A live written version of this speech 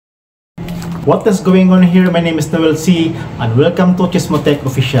What is going on here? My name is Noel C and welcome to Chismotech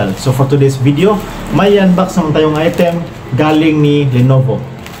Official. So for today's video, may unbox naman tayong item galing ni Lenovo.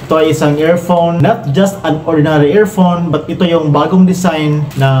 Ito ay isang earphone, not just an ordinary earphone, but ito yung bagong design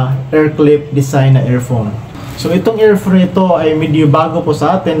na Earclip Design na earphone. So itong earphone ito ay medyo bago po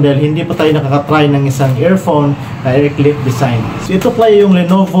sa atin dahil hindi pa tayo nakakatry ng isang earphone na Earclip Design. So ito pala yung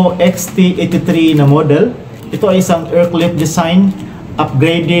Lenovo XT83 na model. Ito ay isang Earclip Design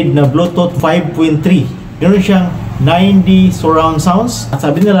upgraded na Bluetooth 5.3. Meron siyang 90 surround sounds. At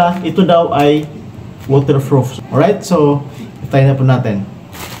sabi nila, ito daw ay waterproof. Alright, so try na po natin.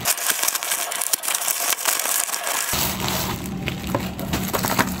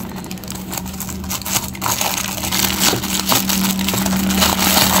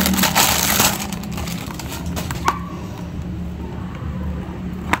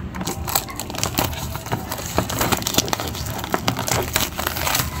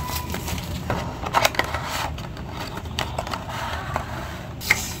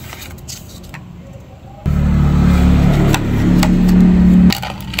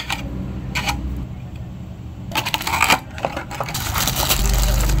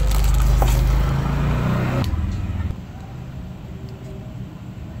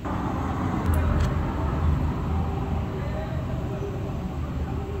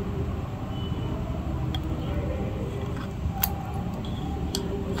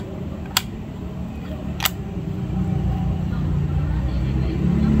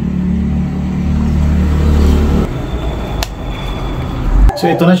 So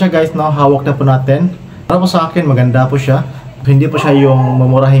ito na siya guys, no? Hawak na po natin. Para po sa akin, maganda po siya. Hindi po siya yung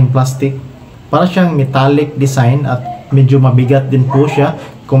mamurahing plastic. Para siyang metallic design at medyo mabigat din po siya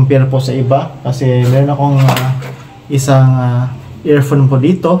compare po sa iba. Kasi meron akong isang earphone po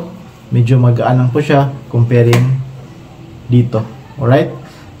dito. Medyo magaan lang po siya comparing dito. Alright?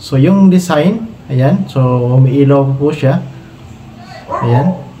 So yung design, ayan. So umiilaw po siya.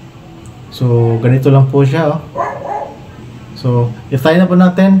 Ayan. So ganito lang po siya, oh. So, i-try na po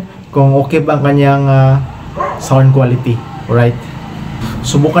natin kung okay ba ang kanyang sound quality. Alright?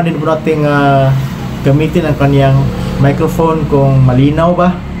 Subukan din po natin gamitin ang kanyang microphone kung malinaw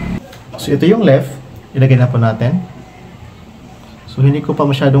ba. So, ito yung left. Ilagay na po natin. So, hindi ko pa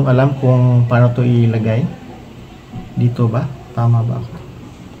masyadong alam kung paano to ilagay. Dito ba? Tama ba ako?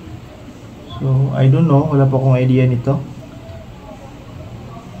 So, I don't know. Wala pa akong idea nito.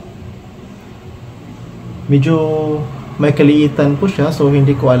 Medyo may kaliitan po siya, so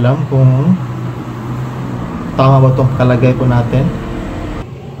hindi ko alam kung tama ba itong kalagay po natin.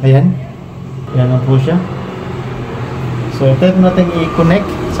 Ayan. Ayan na po siya. So, ito natin i-connect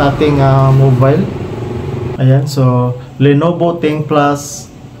sa ating mobile. Ayan. So, Lenovo ThinkPlus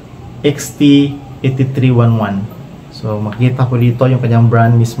XT8311. So, makikita po dito yung kanyang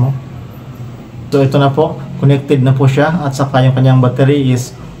brand mismo. So, ito na po. Connected na po siya. At saka yung kanyang battery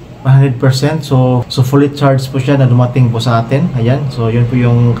is 100%. So fully charged po siya na dumating po sa atin. Ayan. So yun po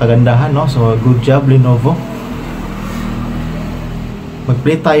yung kagandahan, no? So good job Lenovo.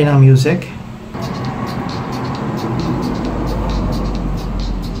 Mag-play tayo ng music.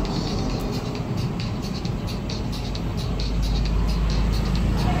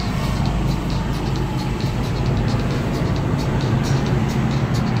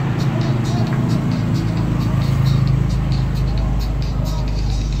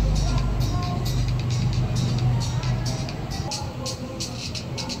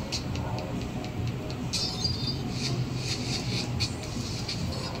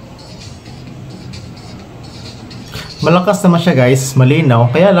 Malakas naman siya guys, malinaw.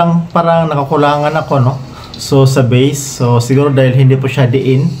 Kaya lang parang nakakulangan ako, no? So sa bass, so siguro dahil hindi po siya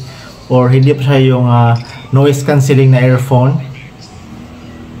diin or hindi po siya yung noise cancelling na earphone.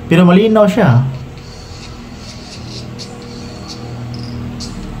 Pero malinaw siya.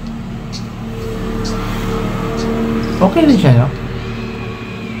 Okay din siya, no?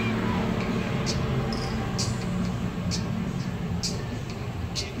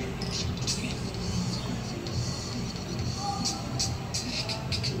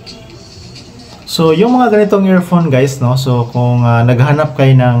 So, yung mga ganitong earphone guys, no? So, kung naghahanap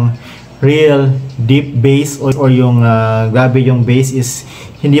kayo ng real deep bass or yung grabe yung bass is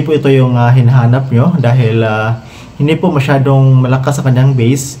hindi po ito yung hinahanap nyo dahil hindi po masyadong malakas sa kanyang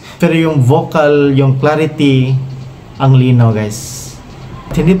bass. Pero yung vocal, yung clarity, ang linaw guys.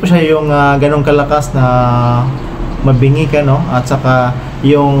 At hindi po siya yung ganong kalakas na mabingi ka, no? At saka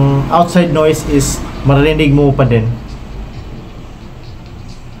yung outside noise is maririnig mo pa din.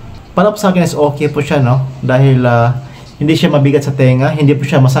 Para po sa akin is okay po siya, no? Dahil hindi siya mabigat sa tenga, hindi po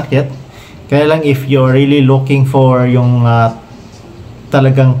siya masakit. Kaya lang if you're really looking for yung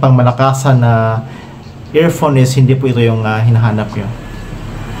talagang pangmalakasan na earphone is hindi po ito yung hinahanap nyo.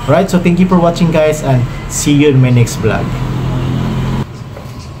 Alright, so thank you for watching guys, and see you in my next vlog.